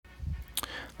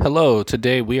Hello,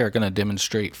 today we are going to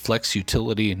demonstrate Flex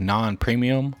Utility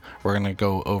non-premium. We're going to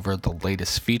go over the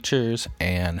latest features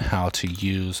and how to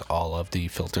use all of the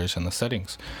filters and the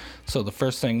settings. So the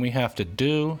first thing we have to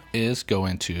do is go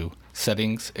into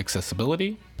Settings,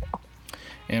 Accessibility,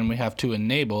 and we have to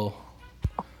enable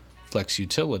Flex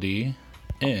Utility.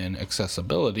 In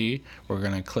Accessibility, we're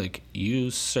going to click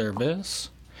Use Service.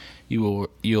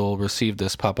 You'll receive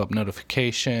this pop-up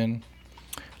notification.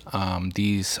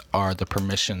 These are the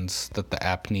permissions that the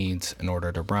app needs in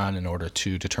order to run, in order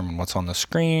to determine what's on the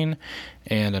screen,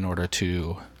 and in order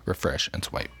to refresh and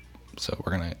swipe. So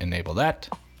we're going to enable that.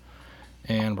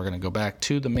 And we're going to go back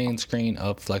to the main screen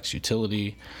of Flex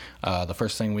Utility. The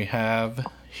first thing we have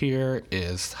here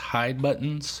is hide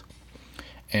buttons.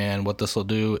 And what this will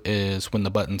do is when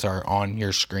the buttons are on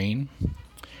your screen,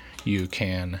 you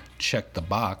can check the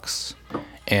box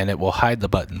and it will hide the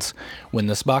buttons. When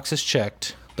this box is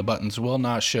checked, the buttons will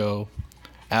not show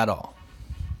at all.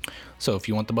 So if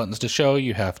you want the buttons to show,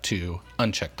 you have to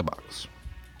uncheck the box.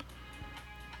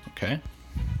 Okay,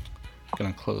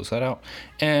 gonna close that out.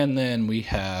 And then we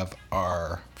have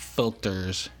our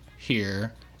filters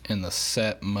here in the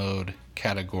set mode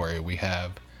category. We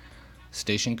have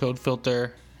station code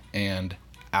filter and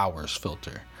hours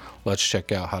filter. Let's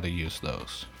check out how to use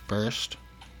those. First,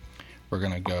 we're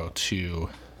gonna go to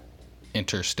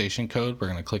enter station code. We're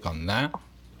gonna click on that.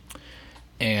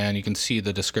 And you can see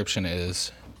the description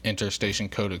is enter station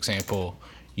code example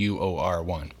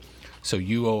UOR1. So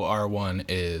UOR1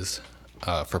 is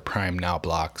for Prime Now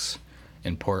blocks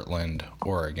in Portland,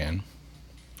 Oregon.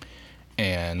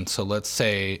 And so let's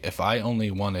say if I only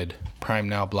wanted Prime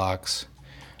Now blocks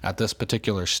at this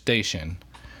particular station,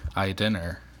 I'd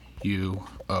enter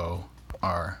UOR1.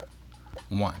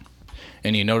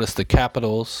 And you notice the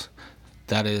capitals.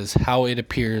 That is how it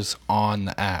appears on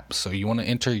the app. So you want to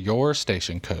enter your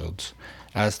station codes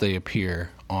as they appear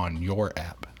on your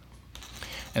app.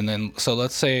 And then, so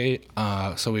let's say,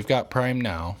 so we've got Prime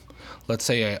Now. Let's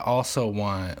say I also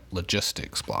want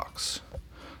logistics blocks.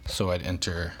 So I'd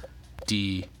enter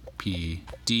DPD1,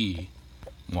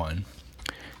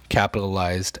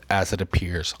 capitalized as it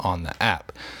appears on the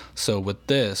app. So with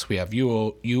this, we have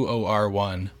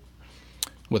UOR1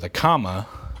 with a comma.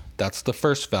 That's the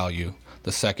first value.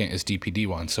 The second is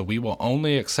DPD1. So we will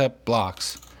only accept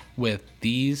blocks with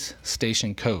these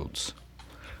station codes,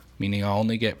 meaning I'll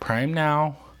only get Prime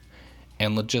Now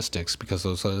and logistics because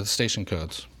those are the station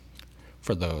codes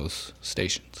for those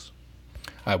stations.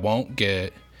 I won't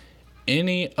get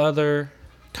any other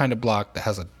kind of block that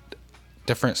has a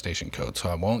different station code. So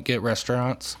I won't get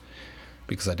restaurants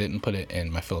because I didn't put it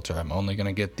in my filter. I'm only going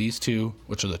to get these two,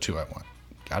 which are the two I want.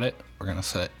 Got it? We're going to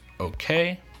set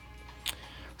OK.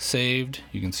 Saved.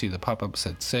 You can see the pop-up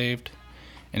said saved.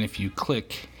 And if you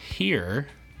click here,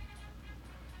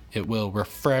 it will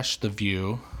refresh the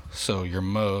view. So your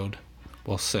mode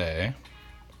will say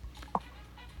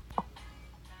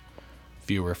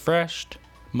view refreshed,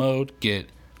 mode get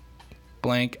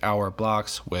blank hour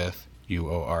blocks with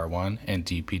UOR1 and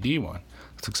DPD1.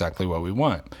 That's exactly what we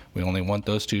want. We only want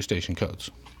those two station codes.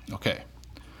 Okay.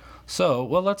 So,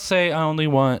 well, let's say I only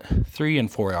want 3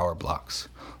 and 4 hour blocks.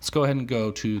 Let's go ahead and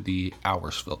go to the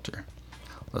hours filter.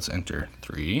 Let's enter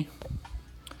 3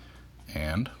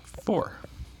 and 4.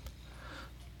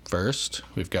 First,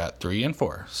 we've got 3 and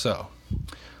 4. So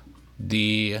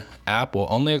the app will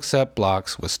only accept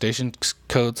blocks with station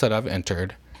codes that I've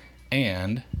entered,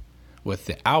 and with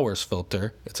the hours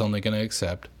filter, it's only going to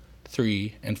accept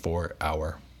 3 and 4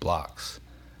 hour blocks.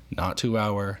 Not 2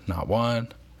 hour, not 1.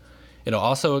 It'll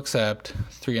also accept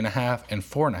 3.5 and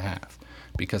 4.5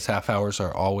 because half hours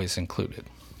are always included.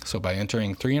 So by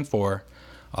entering 3 and 4,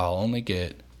 I'll only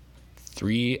get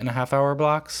 3.5 hour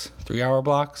blocks, 3 hour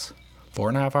blocks,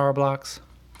 4.5 hour blocks,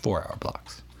 4 hour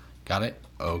blocks. Got it?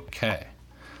 Okay.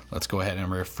 Let's go ahead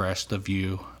and refresh the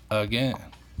view again.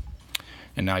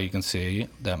 And now you can see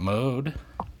that mode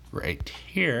right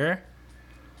here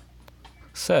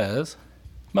says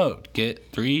mode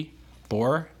get 3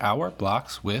 4 hour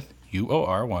blocks with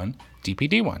UOR1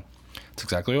 DPD1. That's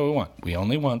exactly what we want. We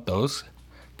only want those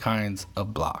kinds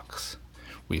of blocks.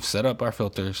 We've set up our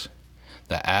filters.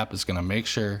 The app is going to make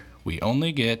sure we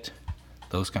only get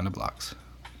those kind of blocks.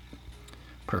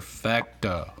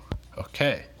 Perfecto.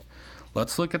 Okay.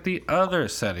 Let's look at the other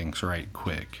settings right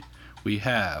quick. We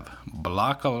have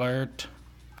block alert.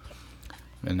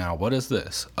 And now what is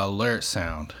this? Alert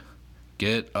sound.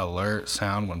 Get alert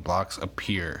sound when blocks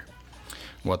appear.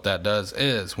 What that does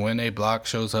is when a block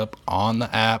shows up on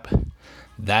the app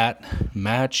that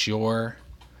match your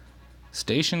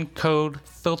station code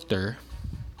filter,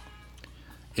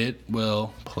 it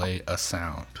will play a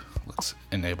sound. let's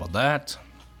enable that.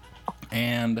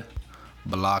 And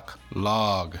block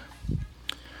log.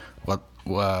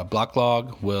 Block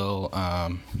log will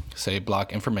say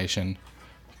block information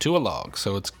to a log.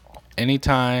 So it's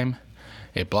anytime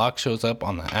a block shows up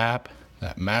on the app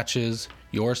that matches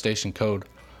your station code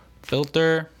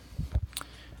filter,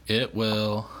 it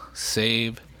will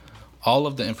save all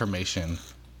of the information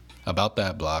about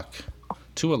that block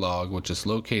to a log, which is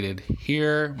located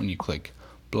here when you click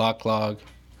block log.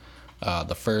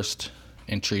 The first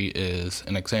entry is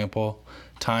an example: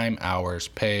 time, hours,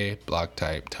 pay, block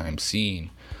type, time seen.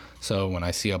 So when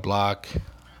I see a block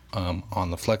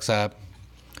on the Flex app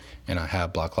and I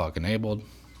have block log enabled,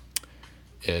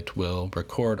 it will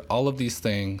record all of these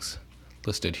things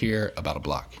listed here about a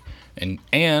block.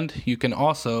 And you can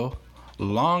also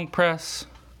long press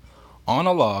on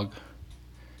a log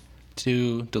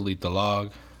to delete the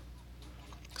log.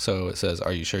 So it says,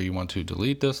 are you sure you want to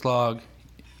delete this log?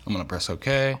 I'm going to press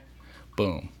OK.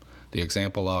 Boom. The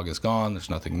example log is gone. There's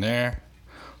nothing there.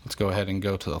 Let's go ahead and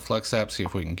go to the Flex app, see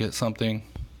if we can get something.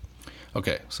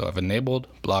 Okay, so I've enabled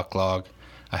block log.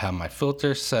 I have my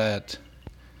filter set.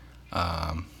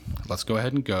 Let's go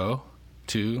ahead and go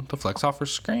to the Flex offer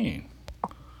screen.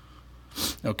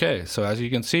 Okay, so as you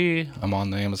can see, I'm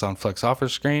on the Amazon Flex offer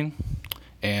screen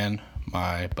and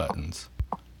my buttons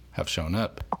have shown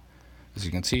up. As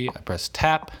you can see, I press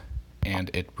tap and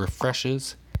it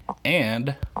refreshes,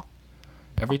 and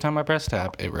every time I press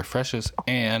tap, it refreshes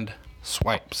and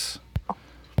swipes.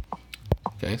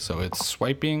 Okay, so it's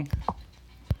swiping.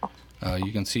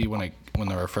 You can see when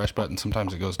the refresh button,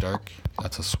 sometimes it goes dark.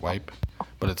 That's a swipe,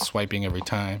 but it's swiping every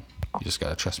time. You just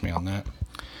gotta trust me on that.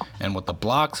 And what the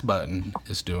blocks button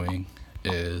is doing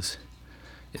is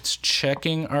it's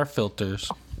checking our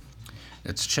filters.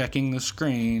 It's checking the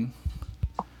screen.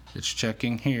 It's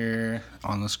checking here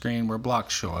on the screen where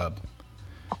blocks show up.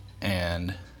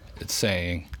 And it's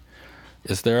saying,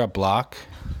 is there a block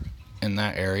in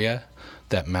that area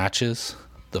that matches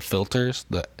the filters,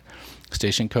 the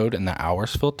station code and the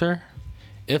hours filter?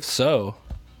 If so,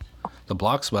 the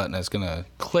blocks button is going to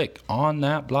click on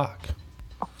that block.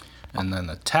 And then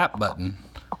the tap button,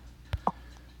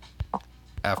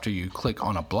 after you click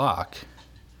on a block,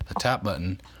 the tap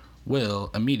button will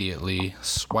immediately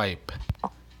swipe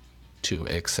to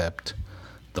accept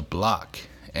the block.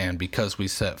 And because we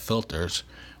set filters,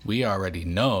 we already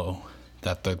know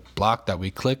that the block that we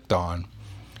clicked on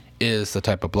is the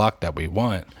type of block that we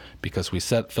want, because we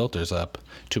set filters up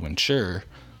to ensure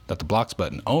that the blocks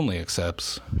button only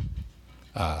accepts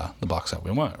the blocks that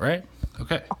we want, right?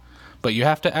 Okay, but you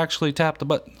have to actually tap the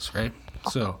buttons, right?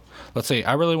 So let's say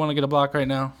I really want to get a block right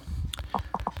now.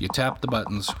 You tap the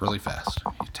buttons really fast.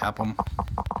 You tap them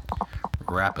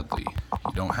rapidly.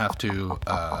 You don't have to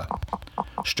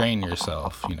strain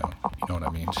yourself, you know what I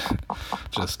mean.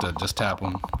 just tap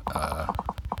them.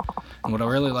 And what I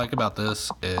really like about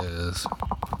this is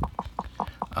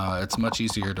it's much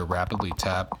easier to rapidly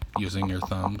tap using your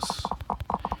thumbs.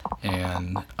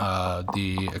 And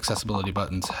the accessibility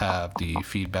buttons have the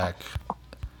feedback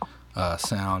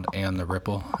sound and the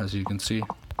ripple, as you can see.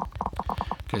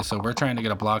 Okay, so we're trying to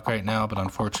get a block right now, but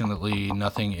unfortunately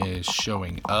nothing is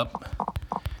showing up.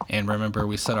 And remember,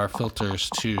 we set our filters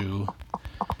to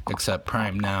accept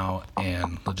Prime Now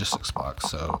and Logistics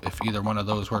blocks. So if either one of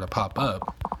those were to pop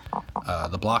up,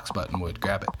 the blocks button would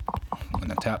grab it, and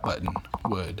the tap button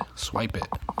would swipe it.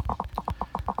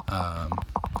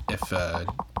 If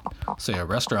say a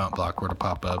restaurant block were to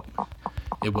pop up,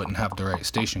 it wouldn't have the right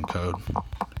station code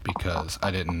because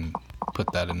I didn't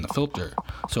put that in the filter,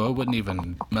 so it wouldn't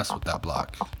even mess with that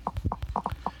block.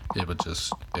 It would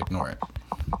just ignore it,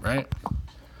 right?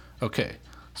 Okay,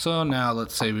 so now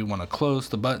let's say we want to close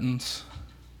the buttons.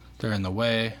 They're in the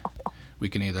way. We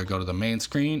can either go to the main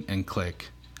screen and click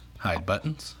hide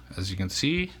buttons. As you can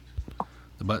see,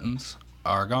 the buttons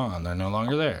are gone. They're no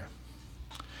longer there.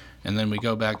 And then we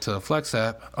go back to the Flex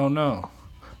app. Oh no,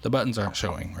 the buttons aren't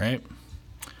showing, right?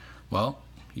 Well,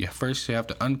 first you have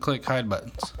to unclick hide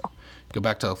buttons. Go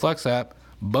back to the Flex app.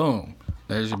 Boom,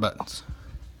 there's your buttons.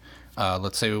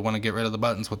 Let's say we want to get rid of the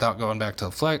buttons without going back to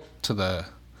the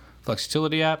Flex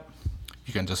Utility app.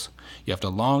 You have to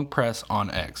long press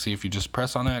on X. See, if you just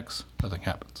press on X, nothing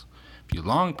happens. If you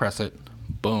long press it,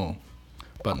 boom,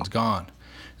 button's gone.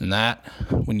 And that,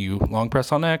 when you long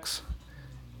press on X,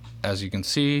 as you can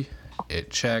see,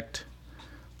 it checked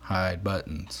hide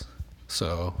buttons.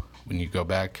 So when you go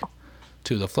back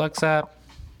to the Flex app,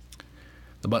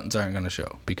 the buttons aren't going to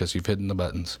show because you've hidden the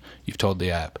buttons. You've told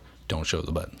the app, don't show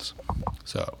the buttons.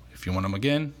 So if you want them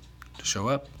again to show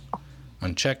up,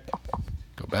 uncheck,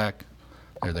 go back,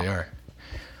 there they are.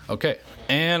 Okay,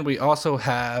 and we also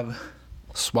have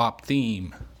swap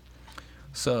theme.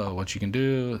 So what you can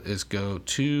do is go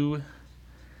to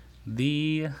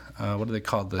the, what do they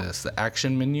call this? The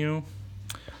action menu,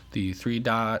 the 3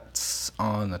 dots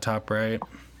on the top right,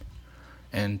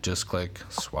 and just click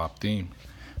swap theme.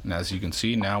 And as you can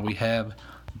see, now we have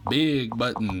big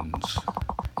buttons,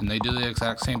 and they do the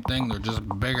exact same thing, they're just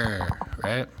bigger,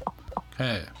 right?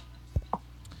 Okay,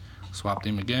 swap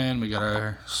theme again. We got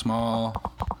our small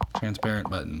transparent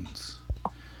buttons,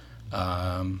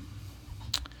 and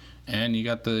you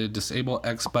got the disable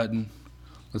X button.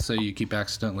 Let's say you keep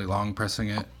accidentally long pressing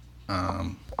it,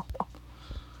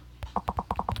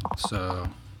 so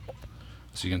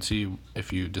as you can see,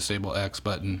 if you disable X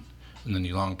button and then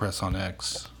you long press on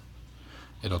X,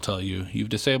 it'll tell you you've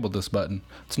disabled this button.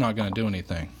 It's not going to do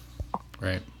anything,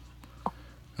 right?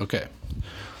 Okay,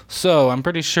 so I'm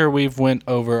pretty sure we've went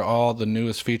over all the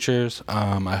newest features.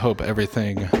 I hope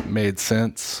everything made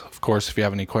sense. Of course, if you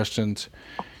have any questions,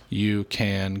 you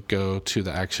can go to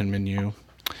the action menu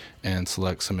and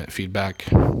select submit feedback,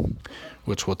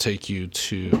 which will take you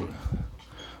to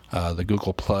the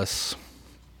Google Plus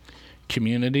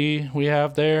community we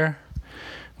have there.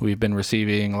 We've been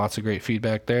receiving lots of great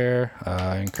feedback there.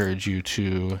 I encourage you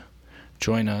to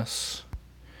join us.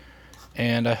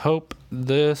 And I hope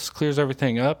this clears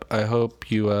everything up. I hope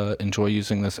you enjoy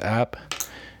using this app.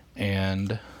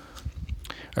 And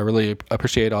I really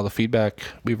appreciate all the feedback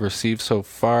we've received so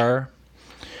far.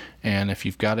 And if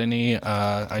you've got any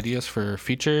ideas for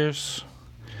features,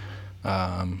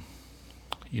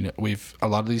 you know, a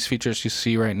lot of these features you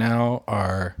see right now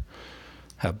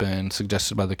have been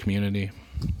suggested by the community.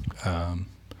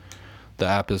 The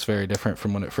app is very different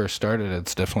from when it first started.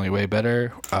 It's definitely way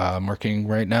better. I'm working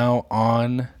right now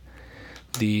on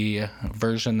the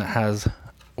version that has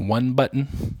one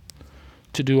button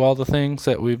to do all the things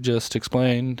that we've just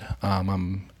explained.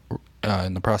 I'm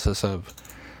in the process of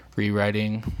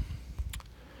rewriting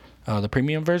the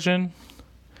premium version.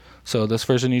 So this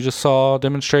version you just saw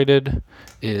demonstrated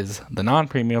is the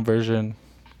non-premium version,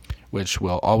 which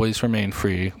will always remain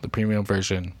free. The premium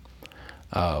version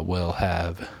will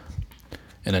have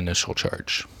an initial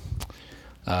charge.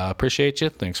 Appreciate you.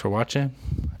 Thanks for watching,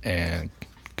 and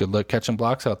good luck catching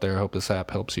blocks out there. I hope this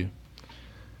app helps you.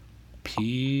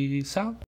 Peace out.